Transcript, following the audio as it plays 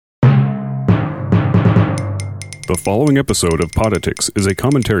The following episode of Poditics is a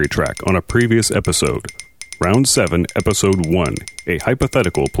commentary track on a previous episode. Round 7, Episode 1, A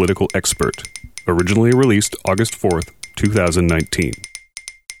Hypothetical Political Expert. Originally released August 4th, 2019.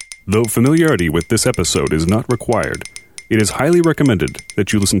 Though familiarity with this episode is not required, it is highly recommended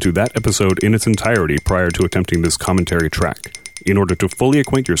that you listen to that episode in its entirety prior to attempting this commentary track, in order to fully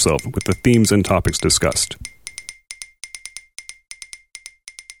acquaint yourself with the themes and topics discussed.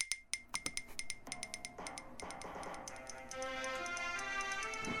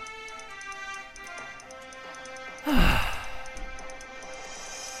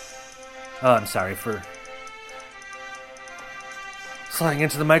 I'm sorry for sliding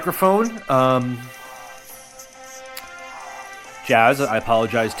into the microphone. Jazz, I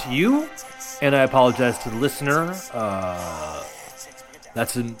apologize to you, and I apologize to the listener.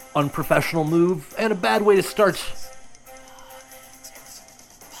 That's an unprofessional move and a bad way to start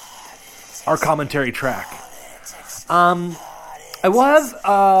our commentary track. I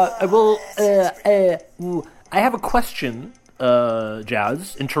have a question,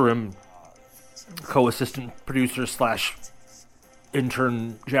 Jazz, interim co-assistant producer /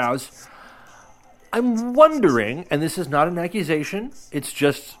 intern Jazz. I'm wondering, and this is not an accusation, it's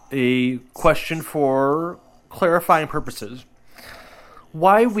just a question for clarifying purposes,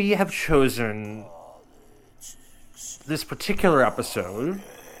 why we have chosen this particular episode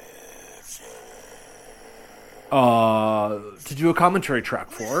to do a commentary track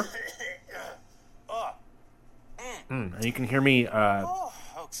for. And you can hear me,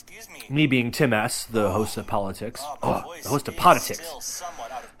 me being Tim S., the host of Politics. The host of Poditics.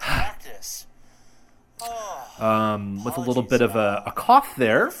 With a little bit of a cough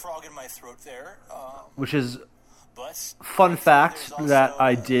there, which is fun fact that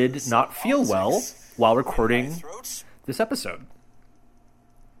I did not feel well while recording this episode.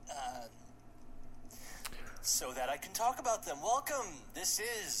 So that I can talk about them. Welcome. This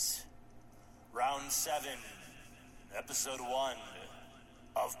is Round 7, Episode 1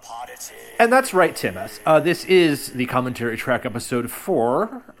 of Poditics. And that's right, Tim S. This is the commentary track episode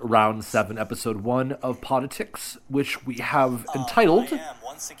 4, Round 7, Episode 1 of Poditics, which we have entitled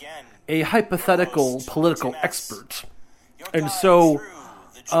A Hypothetical Political Expert. And so,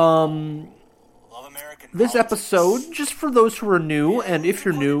 this episode, just for those who are new, and if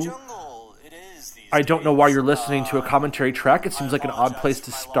you're new, I don't know why you're listening to a commentary track. It seems like an odd place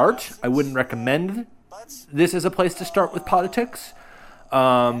to start. I wouldn't recommend this as a place to start with Politics.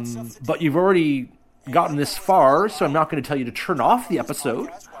 But you've already gotten this far, so I'm not going to tell you to turn off the episode.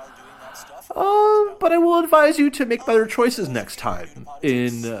 But I will advise you to make better choices next time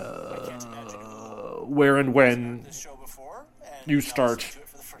in where and when you start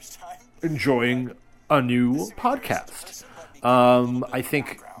enjoying a new podcast. I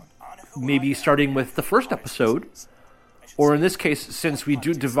think maybe starting with the first episode, or in this case, since we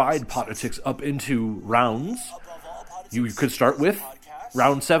do divide Politics up into rounds, you could start with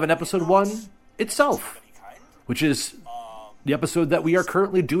Round 7, Episode 1 itself, which is the episode that we are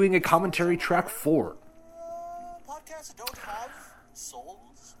currently doing a commentary track for.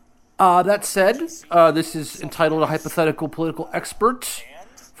 That said, this is entitled A Hypothetical Political Expert,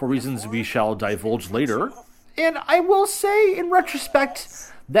 for reasons we shall divulge later. And I will say, in retrospect,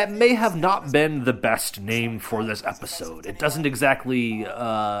 that may have not been the best name for this episode. It doesn't exactly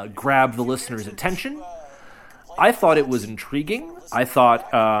grab the listener's attention. I thought it was intriguing. I thought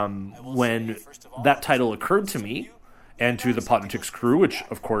when that title occurred to me, and to the Poditics crew, which,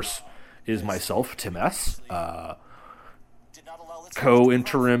 of course, is myself, Tim S.,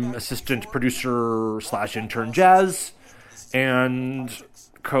 co-interim assistant producer / intern Jazz, and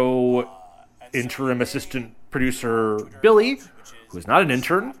co-interim assistant producer Billy, who is not an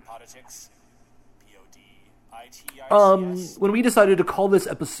intern. When we decided to call this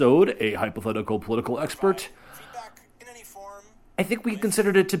episode A Hypothetical Political Expert, I think we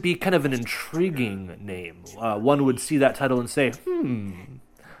considered it to be kind of an intriguing name. One would see that title and say,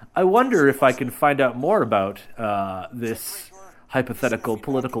 I wonder if I can find out more about this hypothetical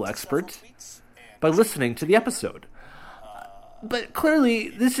political expert by listening to the episode. But clearly,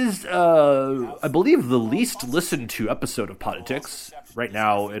 this is, I believe, the least listened to episode of Poditics. Right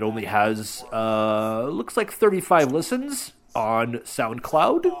now, it only has, looks like 35 listens on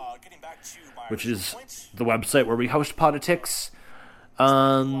SoundCloud, which is the website where we host Poditics.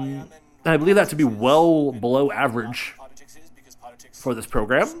 And I believe that to be well below average for this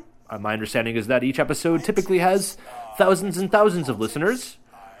program. My understanding is that each episode typically has thousands and thousands of listeners.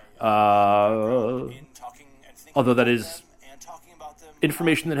 Although that is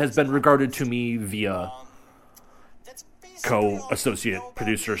information that has been regarded to me via co-associate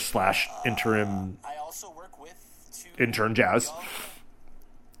producer / interim intern Jazz.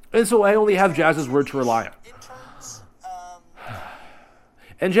 And so I only have Jazz's word to rely on.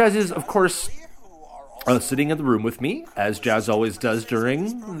 And Jazz is, of course, sitting in the room with me, as Jazz always does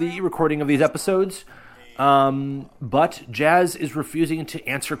during the recording of these episodes. But Jazz is refusing to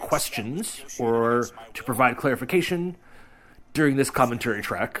answer questions or to provide clarification during this commentary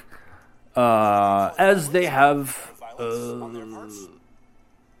track, as they have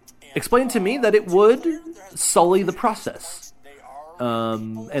explained to me that it would sully the process.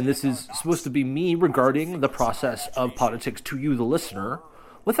 And this is supposed to be me regarding the process of Poditics to you, the listener,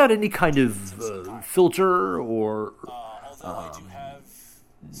 without any kind of filter or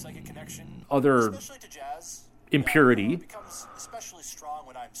other impurity.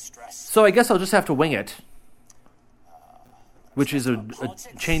 So I guess I'll just have to wing it, which is a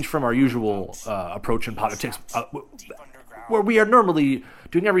change from our usual approach in Poditics, where we are normally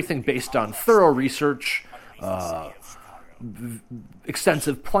doing everything based on thorough research,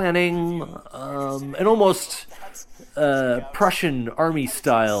 extensive planning, and almost Prussian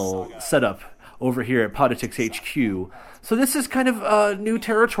army-style setup over here at Poditics HQ. So this is kind of new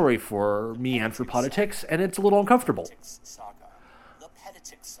territory for me and for Poditics, and it's a little uncomfortable.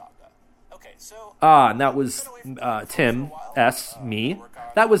 And that was Tim S. Me.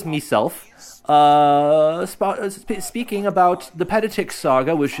 That was meself. Speaking about the Poditics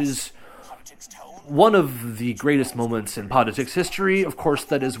saga, which is one of the greatest moments in Poditics history. Of course,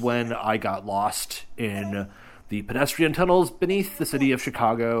 that is when I got lost in the pedestrian tunnels beneath the city of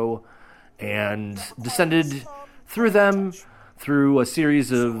Chicago and descended through them through a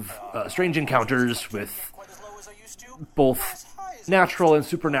series of strange encounters with both natural and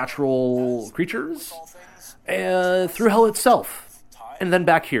supernatural creatures, through hell itself, and then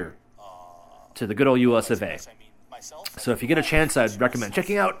back here to the good old US of A. So if you get a chance, I'd recommend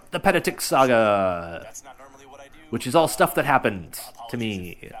checking out the Poditics saga, which is all stuff that happened to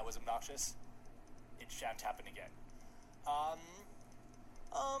me. That was obnoxious. It shan't happen again.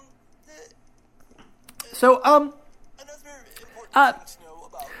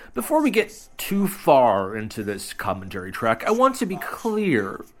 Before we get too far into this commentary track, I want to be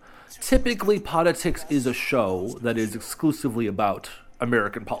clear. Typically, Poditics is a show that is exclusively about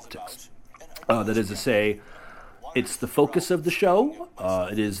American politics. That is to say, it's the focus of the show.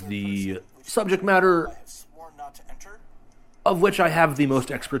 It is the subject matter of which I have the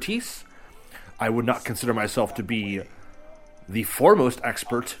most expertise. I would not consider myself to be the foremost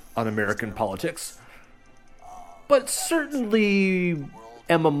expert on American politics, but certainly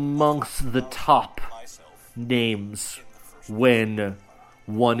am amongst the top names when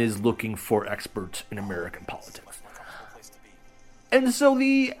one is looking for experts in American politics. And so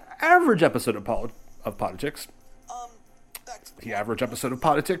the average episode of Poditics,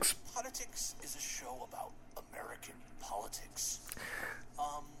 Poditics is a show about American politics.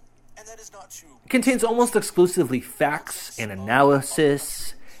 And that is not true. Contains almost exclusively facts and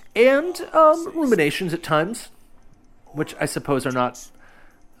analysis and ruminations at times, which I suppose are not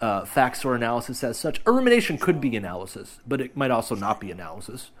facts or analysis as such. A rumination could be analysis, but it might also not be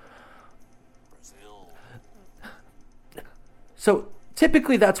analysis. So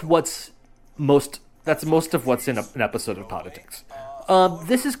typically that's most of what's in an episode of Poditics.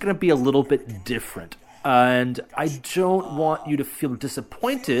 This is going to be a little bit different, and I don't want you to feel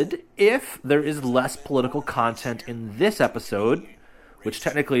disappointed if there is less political content in this episode, which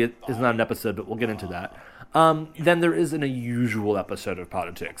technically is not an episode, but we'll get into that, than there is in a usual episode of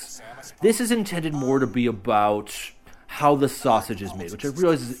Poditics. This is intended more to be about how the sausage is made, which I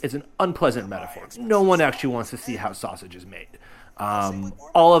realize is an unpleasant metaphor. No one actually wants to see how sausage is made.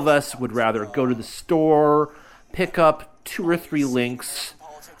 All of us would rather go to the store, pick up 2 or 3 links,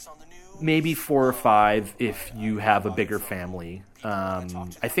 maybe 4 or 5 if you have a bigger family.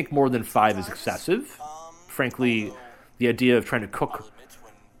 I think more than 5 is excessive. Frankly, the idea of trying to cook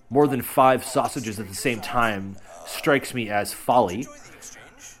more than 5 sausages at the same time strikes me as folly.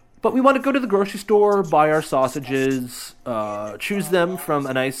 But we want to go to the grocery store, buy our sausages, choose them from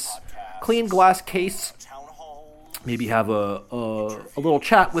a nice clean glass case, maybe have a little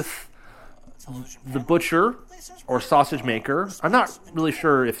chat with the butcher or sausage maker. I'm not really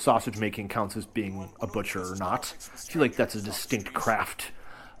sure if sausage making counts as being a butcher or not. I feel like that's a distinct craft.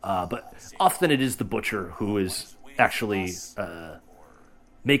 But often it is the butcher who is actually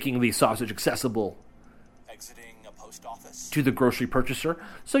making the sausage accessible to the grocery purchaser.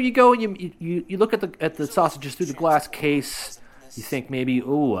 So you go and you look at the sausages through the glass case. You think maybe,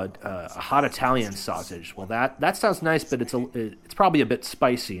 a hot Italian sausage. Well, that sounds nice, but it's probably a bit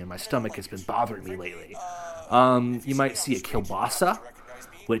spicy, and my stomach has been bothering me lately. You might see a kielbasa,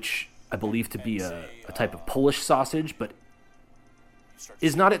 which I believe to be a type of Polish sausage, but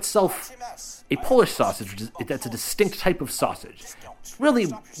is not itself a Polish sausage. That's a distinct type of sausage. Really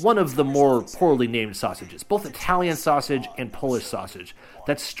one of the more poorly named sausages, both Italian sausage and Polish sausage.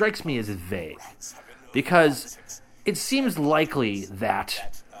 That strikes me as vague, because it seems likely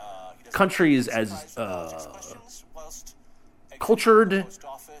that countries as cultured,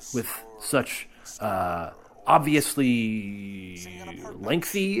 with such obviously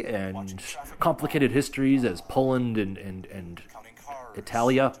lengthy and complicated histories as Poland and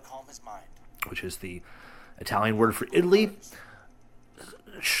Italia, which is the Italian word for Italy,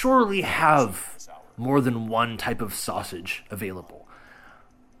 surely have more than one type of sausage available.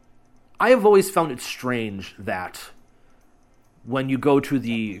 I have always found it strange that when you go to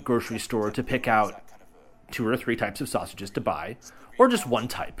the grocery store to pick out 2 or 3 types of sausages to buy, or just one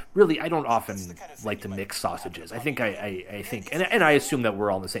type. Really, I don't often like to mix sausages. I think, and I assume that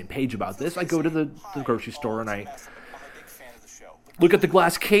we're all on the same page about this. I go to the grocery store and I look at the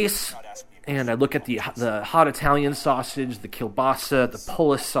glass case, and I look at the hot Italian sausage, the kielbasa, the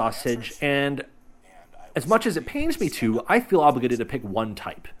Polish sausage, and as much as it pains me to, I feel obligated to pick one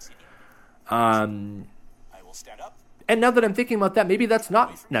type. And now that I'm thinking about that, maybe that's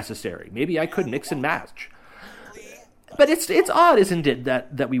not necessary. Maybe I could mix and match. But it's odd, isn't it,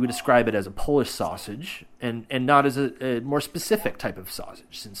 that we would describe it as a Polish sausage and not as a more specific type of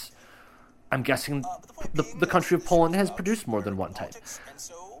sausage, since I'm guessing the country of Poland has produced more than one type.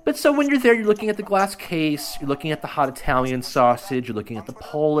 But so when you're there, you're looking at the glass case, you're looking at the hot Italian sausage, you're looking at the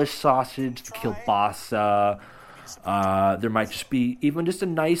Polish sausage, the kielbasa. There might just be even just a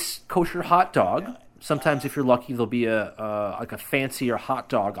nice kosher hot dog. Sometimes, if you're lucky, there'll be a fancier hot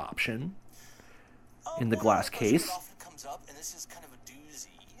dog option in the glass case.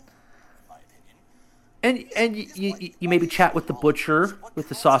 And you maybe chat with the butcher, with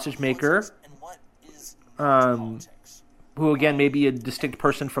the sausage maker, who again may be a distinct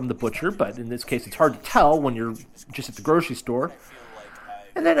person from the butcher, but in this case it's hard to tell when you're just at the grocery store.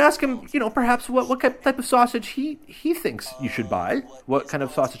 And then ask him, perhaps what type of sausage he thinks you should buy, what kind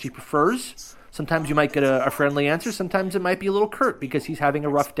of sausage he prefers. Sometimes you might get a friendly answer. Sometimes it might be a little curt because he's having a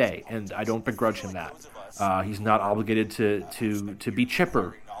rough day, and I don't begrudge him that. He's not obligated to be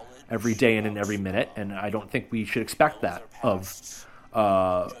chipper every day and in every minute, and I don't think we should expect that of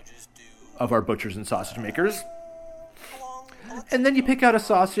our butchers and sausage makers. And then you pick out a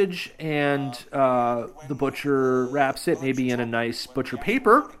sausage, and the butcher wraps it maybe in a nice butcher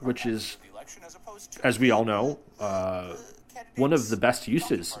paper, which is, as we all know, one of the best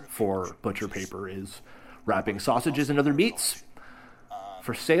uses for butcher paper is wrapping sausages and other meats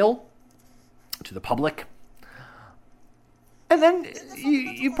for sale to the public. And then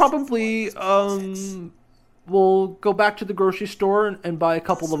you probably will go back to the grocery store and buy a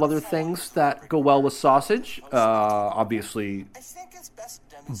couple of other things that go well with sausage. Obviously,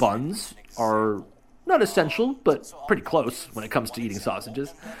 buns are not essential, but pretty close when it comes to eating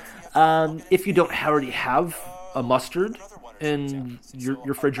sausages. If you don't already have a mustard in your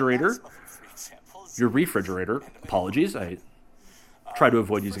refrigerator, apologies, I try to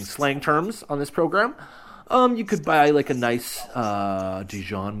avoid using slang terms on this program. You could buy like a nice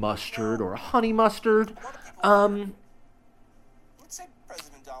Dijon mustard or a honey mustard. But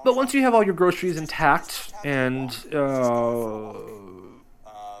once you have all your groceries intact and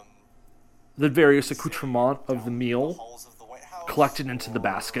the various accoutrements of the meal collected into the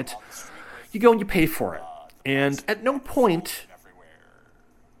basket, you go and you pay for it. And at no point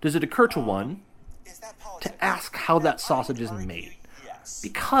does it occur to one to ask how that sausage is made.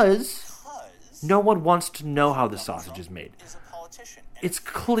 Because no one wants to know how the sausage is made. It's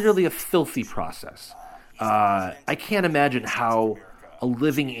clearly a filthy process. I can't imagine how a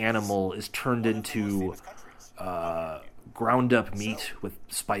living animal is turned into ground up meat with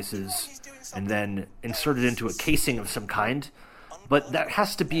spices and then inserted into a casing of some kind. But that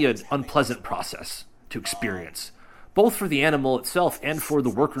has to be an unpleasant process to experience, both for the animal itself and for the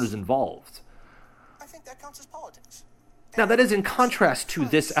workers involved. I think that counts as politics. Now, that is in contrast to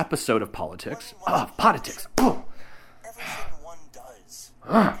this episode of Politics. Poditics. Oh. Everything one does.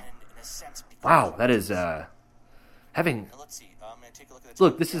 And in a sense, Wow, that is having. let's see. I'm going to take a look at the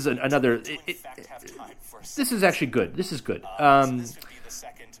Look, this is another. This is actually good. This is good. This would be the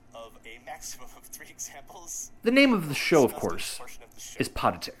second of a maximum of 3 examples. The name of the show, of course, is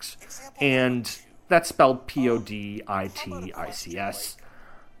Poditics, and that's spelled Poditics.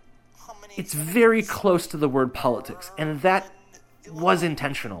 It's very close to the word politics, and that was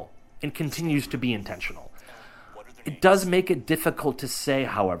intentional and continues to be intentional. It does make it difficult to say,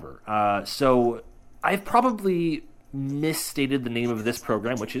 however. So I've probably misstated the name of this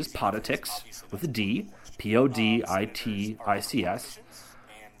program, which is Poditics, with a D, Poditics,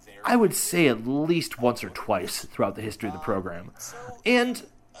 I would say at least once or twice throughout the history of the program. And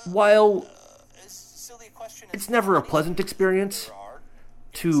while it's never a pleasant experience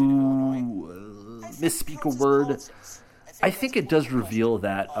to misspeak a word, I think it does reveal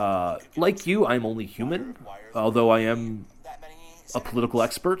that, like you, I'm only human, although I am a political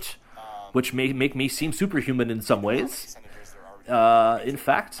expert, which may make me seem superhuman in some ways. In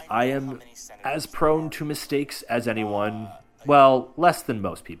fact, I am as prone to mistakes as anyone. Well, less than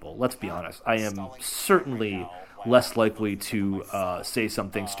most people, let's be honest. I am certainly less likely to say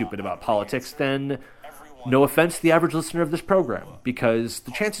something stupid about politics than, no offense, the average listener of this program, because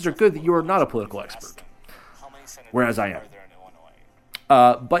the chances are good that you are not a political expert, whereas I am.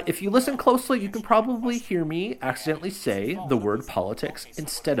 But if you listen closely, you can probably hear me accidentally say the word politics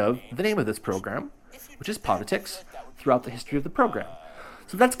instead of the name of this program, which is Poditics, throughout the history of the program.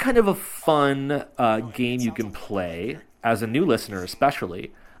 So that's kind of a fun game you can play, as a new listener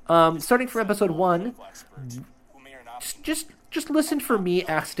especially. Starting from episode 1, just listen for me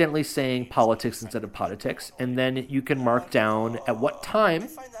accidentally saying politics instead of Poditics, and then you can mark down at what time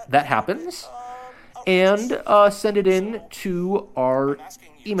that happens, and send it in to our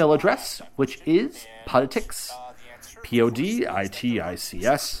email address, which is Poditics, Poditics,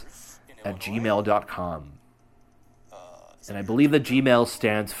 @gmail.com. And I believe that Gmail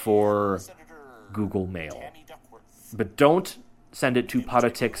stands for Google Mail. But don't send it to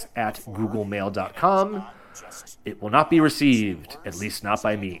politics@googlemail.com. It will not be received, at least not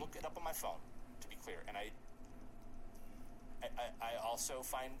by me. Look it up on my phone, to be clear. And I also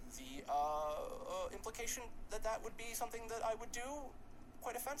find the implication that would be something that I would do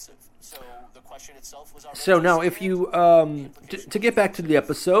quite offensive. So the question itself was already... So now, if you, to get back to the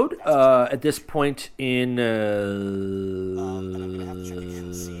episode, at this point in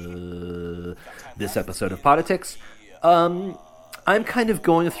this episode of Poditics, I'm kind of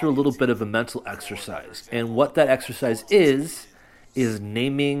going through a little bit of a mental exercise. And what that exercise is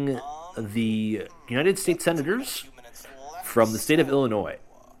naming the United States Senators from the state of Illinois.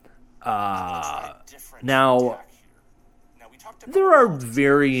 Now, there are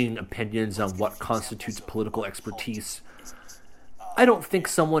varying opinions on what constitutes political expertise. I don't think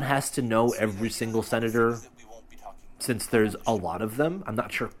someone has to know every single senator, since there's a lot of them. I'm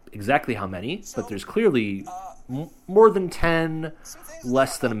not sure exactly how many, but there's clearly more than 10,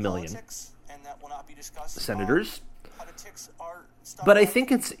 less than 1 million senators. But I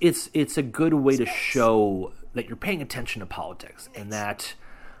think it's a good way to show that you're paying attention to politics, and that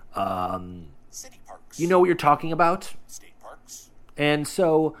you know what you're talking about. And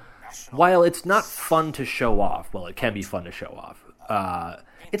so, while it's not fun to show off, well, it can be fun to show off.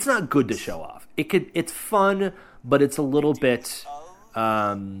 It's not good to show off. It's fun, but it's a little bit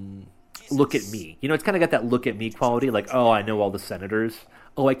look at me. You know, it's kind of got that look at me quality, like, oh, I know all the senators.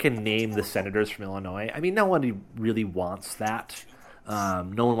 Oh, I can name the senators from Illinois. I mean, no one really wants that.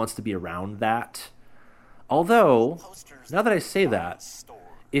 No one wants to be around that. Although, now that I say that,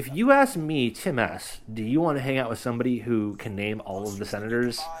 if you ask me, Tim S., do you want to hang out with somebody who can name all of the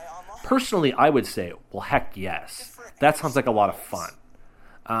senators? Personally, I would say, well, heck yes. That sounds like a lot of fun.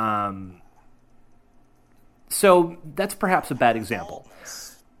 So that's perhaps a bad example.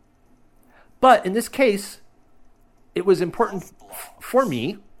 But in this case, it was important for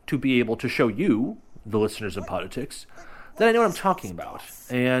me to be able to show you, the listeners of Poditics, that I know what I'm talking about.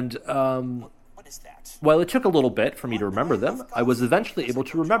 And while it took a little bit for me to remember them, I was eventually able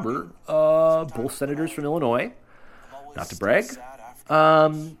to remember both senators from Illinois. Not to brag.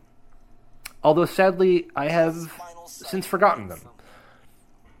 Although, sadly, I have since forgotten them.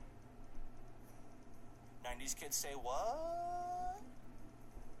 90s kids say what?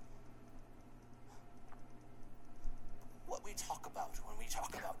 What we talk about when we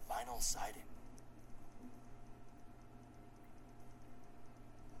talk about vinyl siding.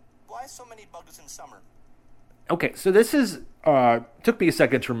 Why so many bugs in summer? Okay, so this is, took me a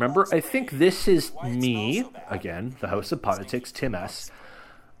second to remember. I think this is me, again, the host of Poditics, Tim S.,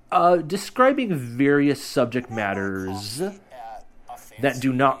 describing various subject matters that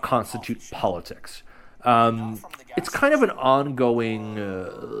do not constitute politics. It's kind of an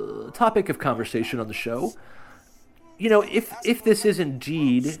ongoing topic of conversation on the show. You know, if this is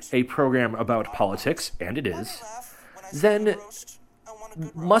indeed a program about politics, and it is, then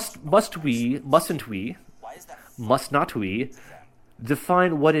must not we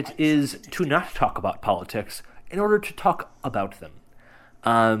define what it is to not talk about politics in order to talk about them?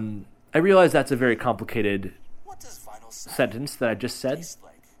 I realize that's a very complicated sentence that I just said.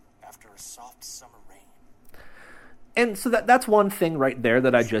 And so that's one thing right there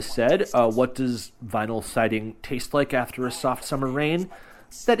that I just said. What does vinyl siding taste like after a soft summer rain?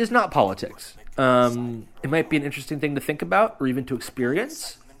 That is not politics. It might be an interesting thing to think about or even to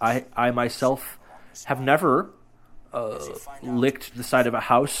experience. I myself have never licked the side of a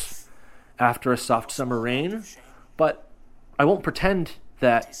house after a soft summer rain, but I won't pretend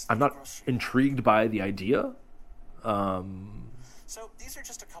that I'm not intrigued by the idea. So these are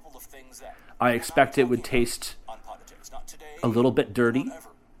just a couple of things that I expect it would taste a little bit dirty,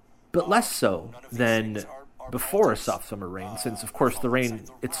 but less so than before a soft summer rain, since, of course, the rain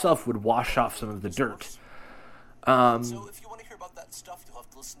itself would wash off some of the dirt. And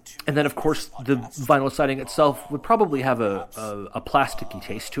then, of course, the vinyl siding itself would probably have a plasticky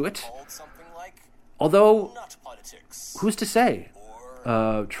taste to it. Although, who's to say?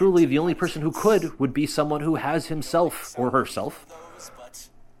 Truly, the only person who could would be someone who has himself or herself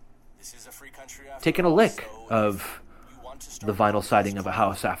taken a lick of the vinyl siding of a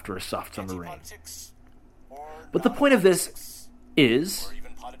house after a soft summer rain. But the point of this is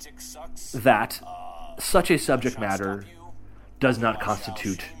that such a subject matter does not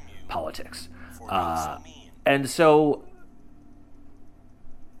constitute politics. And so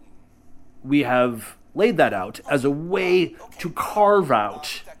we have laid that out as a way to carve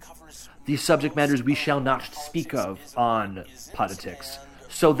out the subject matters we shall not speak of on Poditics,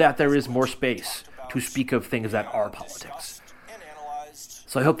 so that there is more space to speak of things that are politics.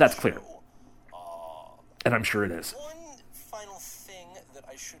 So I hope that's clear. And I'm sure it is. One final thing that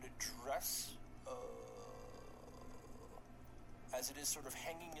I should address, as it is sort of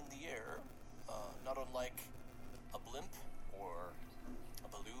hanging in the air, not unlike a blimp or a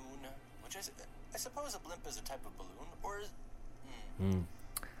balloon, which I suppose a blimp is a type of balloon, or is...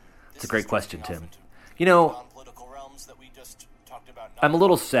 It's a great question, Tim. You know, I'm a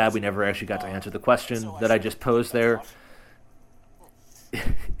little sad we never actually got to answer the question that I just posed there.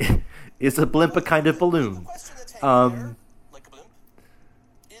 Is a blimp a kind of balloon? Like a blimp,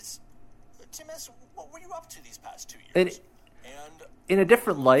 is, Tim S., what were you up to these past 2 years? In a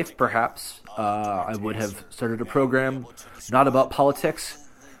different life, perhaps, I would have started a program not about politics,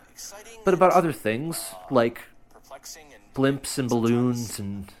 but about other things, like blimps and balloons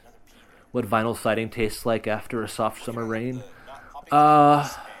and what vinyl siding tastes like after a soft summer rain. You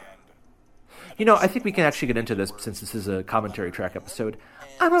know, I think we can actually get into this since this is a commentary track episode.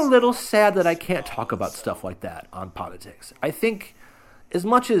 I'm a little sad that I can't talk about stuff like that on Poditics. I think as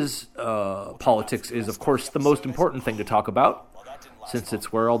much as politics is, of course, the most important thing to talk about, since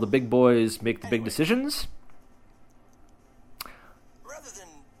it's where all the big boys make the big decisions. Rather than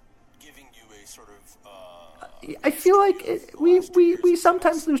giving you a sort of... I feel like we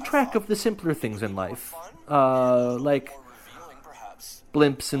sometimes lose track of the simpler things in life, like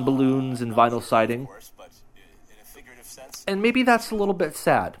blimps and balloons and vinyl siding. And maybe that's a little bit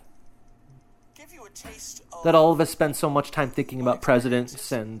sad. That all of us spend so much time thinking about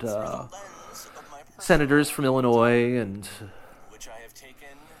presidents and senators from Illinois and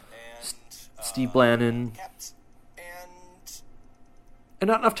Steve Bannon. And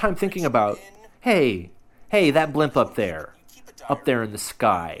not enough time thinking about, hey, that blimp up there in the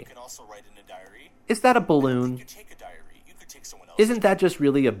sky. Is that a balloon? Isn't that just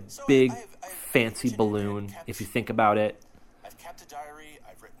really a big, fancy balloon, if you think about it?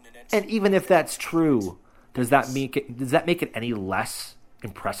 And even if that's true, does that make it any less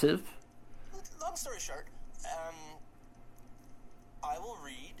impressive? Long story short, I will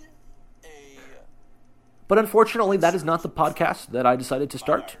read a... But unfortunately, that is not the podcast that I decided to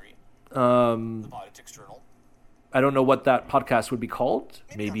start. the Poditics Journal. I don't know what that podcast would be called.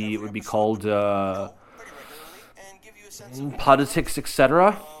 Maybe it would be called Poditics,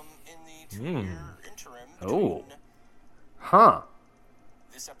 etc. Oh. Huh.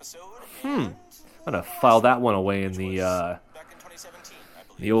 I'm gonna file that one away in the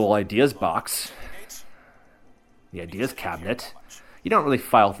old ideas box. The ideas cabinet. You don't really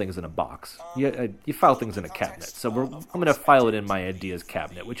file things in a box. You file things in a cabinet. So I'm going to file it in my ideas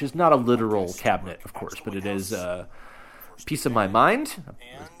cabinet, which is not a literal cabinet, of course, but it is a piece of my mind,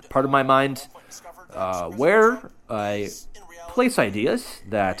 part of my mind, where I place ideas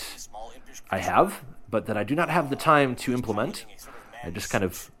that I have, but that I do not have the time to implement. I just kind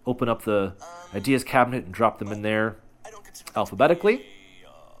of open up the ideas cabinet and drop them in there alphabetically,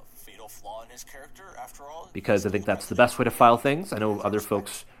 because I think that's the best way to file things. I know other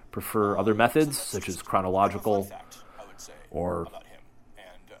folks prefer other methods, such as chronological or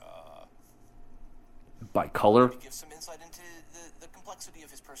by color.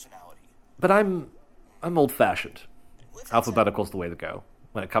 But I'm old-fashioned. Alphabetical is the way to go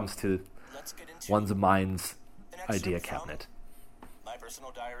when it comes to one's mind's idea cabinet. My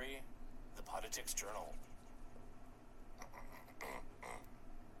personal diary, the Poditics Journal.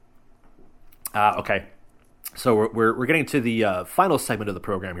 Okay. So we're getting to the final segment of the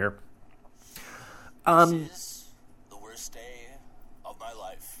program here. This is the worst day of my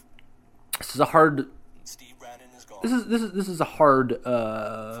life. This is a hard. Steve Brannon is gone. This is a hard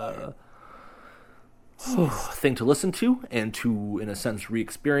thing to listen to and to, in a sense,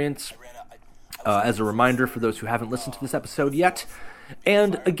 re-experience. As a reminder for those who haven't listened to this episode yet.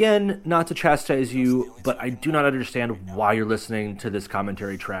 And again, not to chastise you, but I do not understand why you're listening to this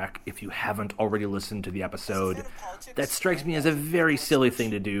commentary track if you haven't already listened to the episode. That strikes me as a very silly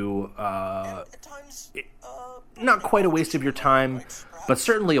thing to do. Not quite a waste of your time, but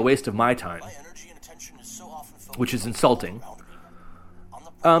certainly a waste of my time, which is insulting.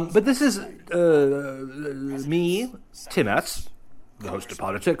 But this is me, Tim S., the host of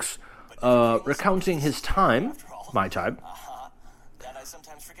Poditics, recounting his time, my time,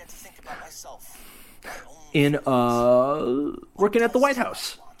 in working at the White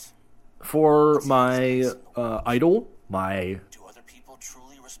House for my idol, my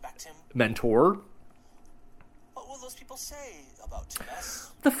mentor, What will those people say about Tim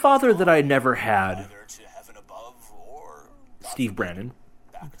S? the father that I never had, Either to heaven above or Steve Brannon,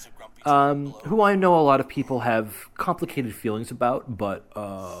 back to grumpy Tim below. who I know a lot of people have complicated feelings about, but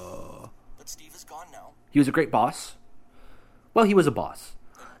But Steve is gone now. he was a great boss. Well, he was a boss.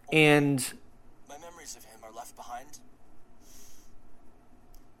 And My memories of him are left behind.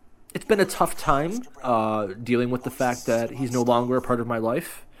 it's been a tough time dealing with the fact that he's no longer a part of my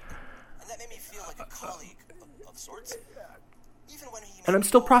life. And that made me feel like a colleague of sorts. Even when he And I'm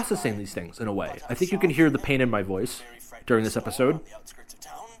still processing these things in a way. I think you can hear the pain in my voice during this episode, on the outskirts of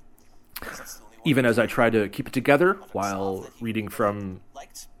town. That's the only one even as I try to keep it together while reading from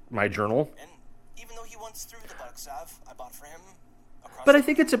liked. my journal. And even though he once threw the buttocks salve I bought for him across But I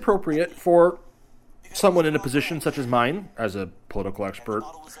think it's appropriate for someone in a position such as mine, as a political expert, the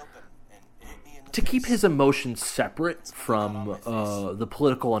bottle was open and it hit me in the to keep his emotions separate from the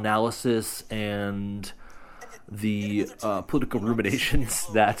political analysis and the political ruminations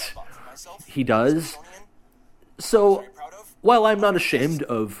that he does. So, proud of. while I'm not ashamed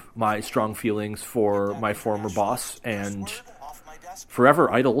of my strong feelings for my former boss and Off my desk,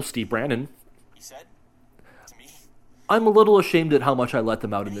 forever idol, Steve Brannon, he said to me. I'm a little ashamed at how much I let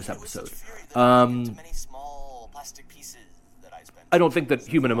them out in this episode. Many small plastic pieces that I spent. I don't think that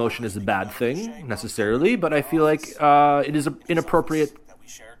human emotion is a bad thing, necessarily, but I feel like it is inappropriate that we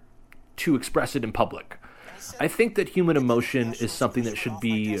shared. to express it in public. I think that human emotion is something that should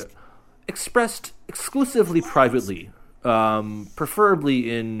be expressed exclusively privately,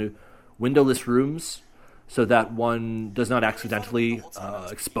 preferably in windowless rooms, so that one does not accidentally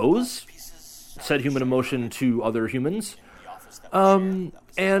expose said human emotion to other humans. And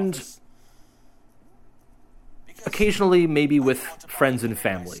occasionally maybe with friends and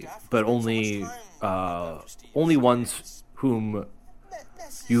family, but only ones whom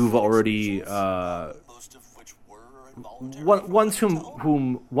you've already Most of which were involuntary.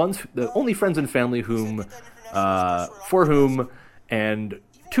 the only friends and family whom for whom and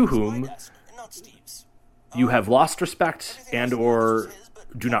to whom And not Steve's. you have lost respect and or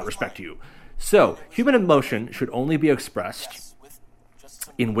do not respect you. So, human emotion should only be expressed With just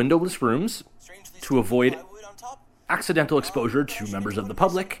some in windowless rooms strangely to avoid plywood on top. accidental exposure to members of the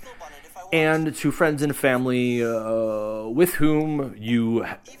public and to friends and family with whom you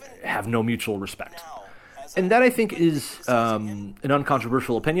have no mutual respect. And that, I think, is an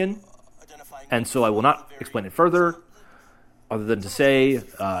uncontroversial opinion, and so I will not explain it further, other than to say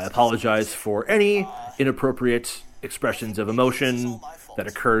I apologize for any inappropriate expressions of emotion that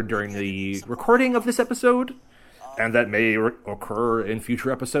occurred during the recording of this episode, and that may occur in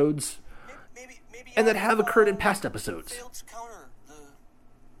future episodes, Maybe and that have occurred in past episodes. failed to counter the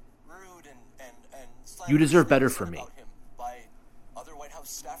rude and You deserve better slanderous from things me. about him by other White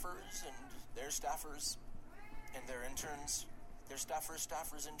House staffers and their staffers and their interns, their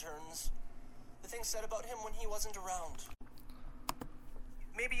staffers, interns. The things said about him when he wasn't around.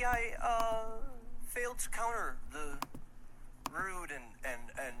 Maybe I failed to counter the rude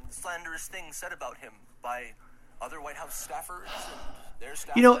and slanderous things said about him by other White House staffers and their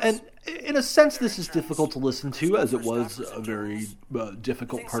staffers. You know, and in a sense, this is difficult to listen to, as it was a very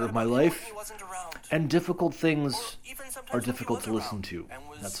difficult part of my life. He wasn't around. And difficult things Even sometimes are when he difficult was to listen around to. and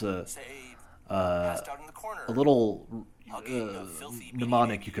was, That's a say, passed out in the corner, a little hugging a filthy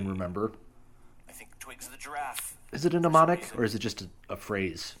mnemonic baby. you can remember. I think Twigs the giraffe. Is it a mnemonic, or is it just a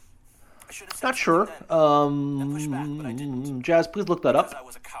phrase? I should have said Not sure. something then, and pushed back, but I didn't. Jazz, please look that Because I up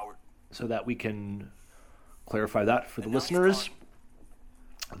was a coward. so that we can clarify that for the listeners,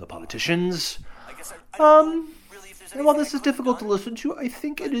 the Podititions. And while this is difficult to listen to, I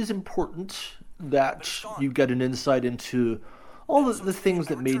think it is important that you get an insight into all the things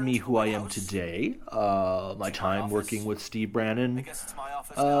that made me who I am today, my time working with Steve Brannon,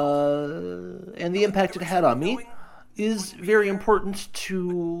 and the impact it had on me is very important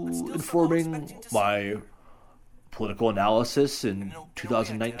to informing my political analysis in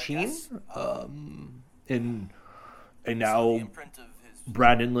 2019, in a now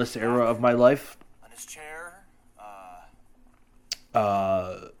Brannon-less era of my life.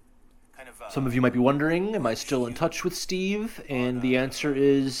 Some of you might be wondering, am I still in touch with Steve? And the answer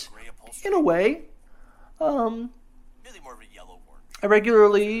is, in a way. I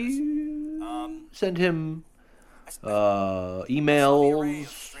regularly send him emails,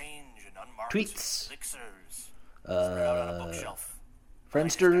 tweets,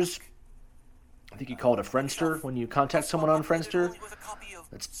 Friendsters. I think you call it a Friendster when you contact someone on Friendster.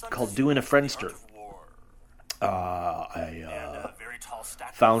 That's called doing a Friendster. I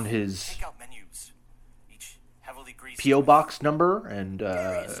found his P.O. Box number, and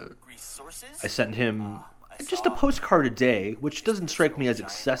I sent him just a postcard a day, which doesn't strike me as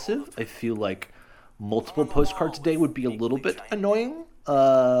excessive. I feel like multiple postcards a day would be a little bit annoying,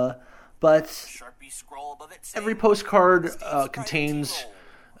 but every postcard contains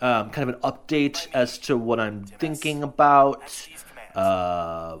kind of an update as to what I'm thinking about,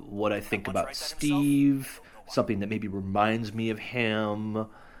 what I think about Steve, something that maybe reminds me of him.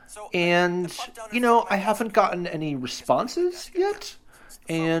 And, I haven't gotten any responses yet.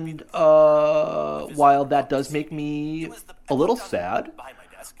 And while that does make me a little sad,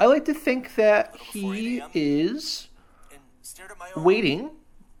 I like to think that he is waiting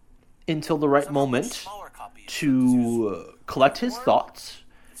until the right moment to collect his thoughts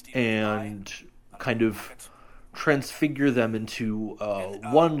and kind of transfigure them into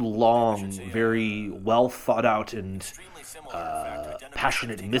one long, very well thought out and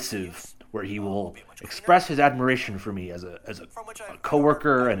passionate missive where he will express his admiration for me as a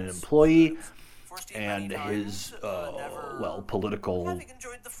coworker and an employee, and his political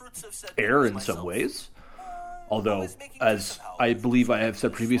air in some ways. Although, as I believe I have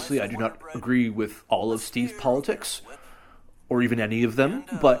said previously, I do not agree with all of Steve's politics, or even any of them,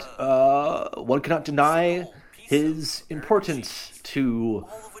 but one cannot deny his importance to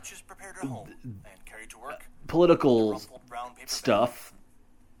political stuff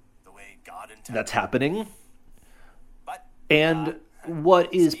that's happening. And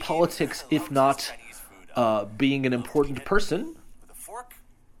what is politics if not being an important person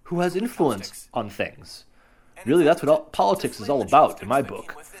who has influence on things? Really, that's what politics is all about in my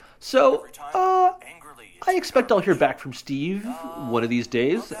book. So, I expect I'll hear back from Steve one of these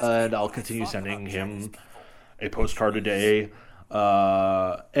days, and I'll continue sending him a postcard a day.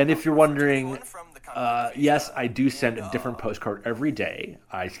 And if you're wondering, yes, I do send a different postcard every day.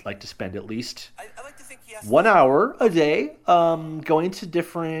 I like to spend at least 1 hour a day going to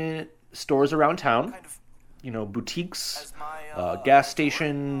different stores around town, boutiques, gas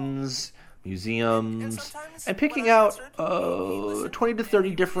stations, museums, and picking out 20 to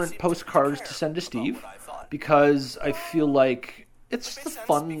 30 different postcards to send to Steve, because I feel like it's a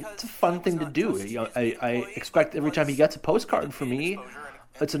fun thing to do. I expect every time he gets a postcard from me,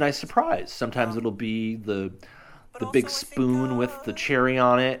 it's a nice surprise. Sometimes it'll be the big spoon with the cherry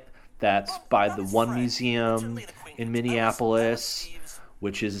on it. That's by the One Museum in Minneapolis,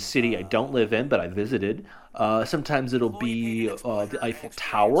 which is a city I don't live in, but I visited. Sometimes it'll be the Eiffel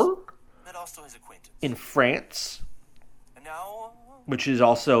Tower in France, which is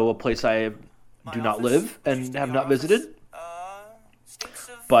also a place I do not live and have not visited,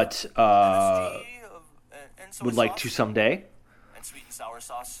 but would like to someday.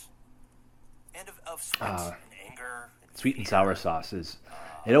 Sweet and sour sauce is...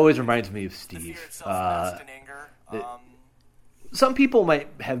 It always reminds me of Steve. Some people might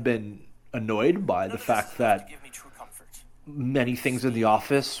have been annoyed by the fact that many things in the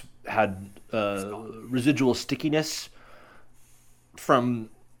office had residual stickiness from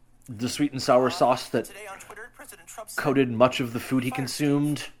the sweet and sour sauce that coated much of the food he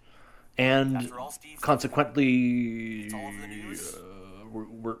consumed, and consequently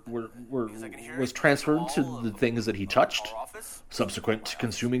was transferred to the things that he touched subsequent to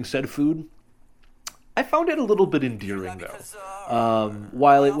consuming said food. I found it a little bit endearing, though.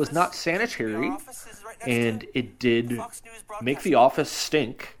 While it was not sanitary, and it did make the office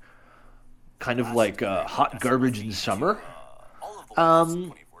stink, kind of like hot garbage in summer,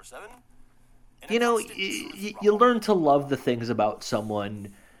 you learn to love the things about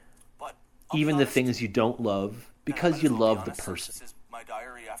someone even the things you don't love, because you love the person.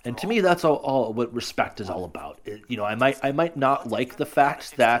 And to me, that's all what respect is all about. I might not like the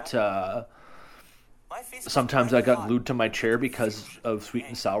fact that sometimes I got glued to my chair because of sweet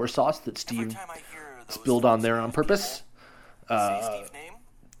and sour sauce that Steve spilled on there on purpose to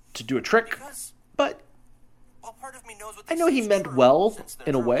do a trick. But I know he meant well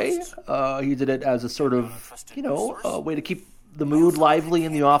in a way. He did it as a sort of, a way to keep the mood lively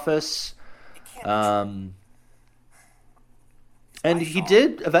in the office. And he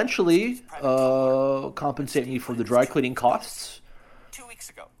did eventually compensate me for the dry cleaning costs. 2 weeks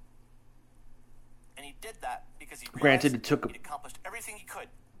ago. And he did that because he Granted, it took he'd accomplished everything he could.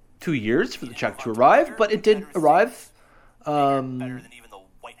 2 years for the check to arrive, but it did arrive. Better than even the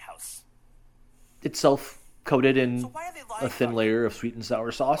White House. Itself coated in So why are they lying a thin about layer of sweet and sour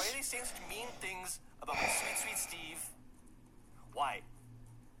Why sauce. are they saying such mean things about my sweet, sweet Steve? Why?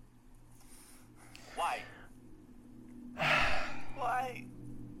 Why? Why?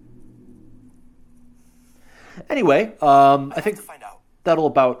 Anyway, I think To find out. that'll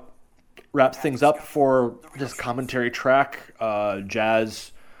about wrap things up for this commentary track.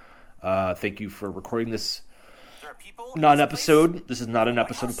 Jazz, thank you for recording this. There are people. Not an episode. This is not an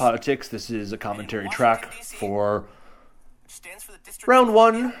episode of Poditics. This is a commentary track for Stands for the District round of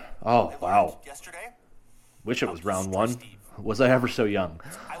 1. Columbia. Oh, wow. Yesterday. Wish it was round 1. Was I ever so young?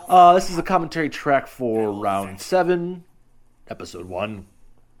 I will This is a commentary track for round 7, episode 1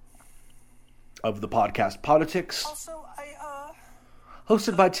 of the podcast Poditics, Also,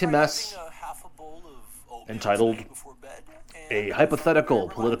 hosted by Tim S., having a half a bowl of oatmeal entitled tonight before bed, A and Hypothetical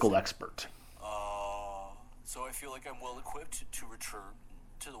Political Expert. So I feel like I'm well equipped to return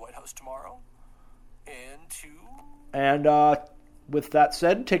to the White House tomorrow, and to And with that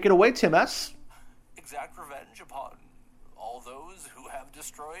said, take it away, Tim S. exact revenge upon all those who have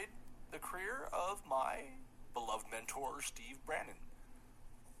destroyed the career of my beloved mentor, Steve Bannon.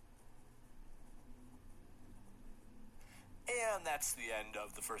 And that's the end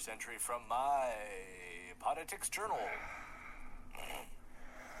of the first entry from my Poditics journal.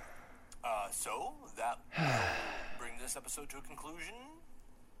 So that will bring this episode to a conclusion.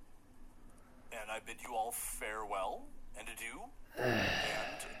 And I bid you all farewell and adieu. And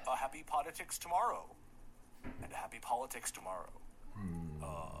a happy Poditics tomorrow. And a happy politics tomorrow.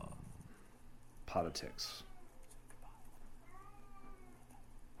 Poditics.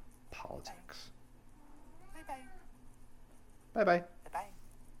 Politics. Bye-bye. Bye-bye. Bye-bye.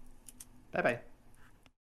 Bye-bye.